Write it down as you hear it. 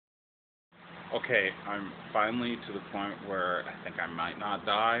Okay, I'm finally to the point where I think I might not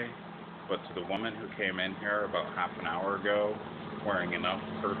die, but to the woman who came in here about half an hour ago wearing enough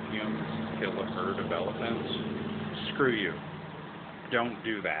perfume to kill a herd of elephants, screw you. Don't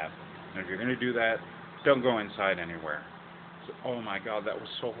do that. And if you're going to do that, don't go inside anywhere. So, oh my god, that was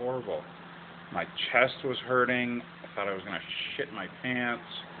so horrible. My chest was hurting. I thought I was going to shit my pants.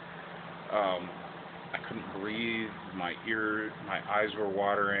 Um, I couldn't breathe. My eyes were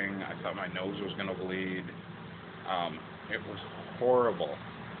watering. I thought my nose was going to bleed. It was horrible,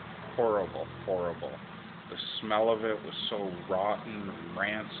 horrible, horrible. The smell of it was so rotten and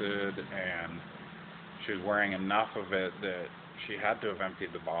rancid, and she was wearing enough of it that she had to have emptied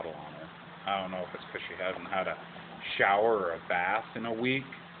the bottle on her. I don't know if it's because she hadn't had a shower or a bath in a week,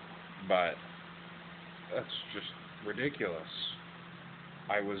 but that's just ridiculous.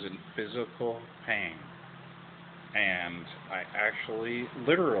 I was in physical pain, and I actually,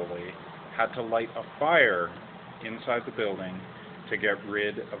 literally, had to light a fire inside the building to get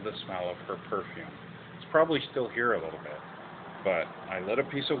rid of the smell of her perfume. It's probably still here a little bit, but I lit a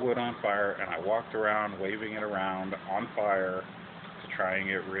piece of wood on fire and I walked around waving it around on fire to try and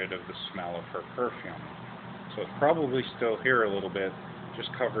get rid of the smell of her perfume. So it's probably still here a little bit, just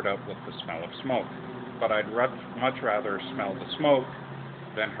covered up with the smell of smoke. But I'd much rather smell the smoke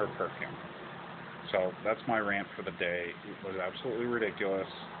than her perfume. So that's my rant for the day. It was absolutely ridiculous,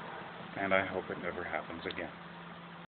 and I hope it never happens again.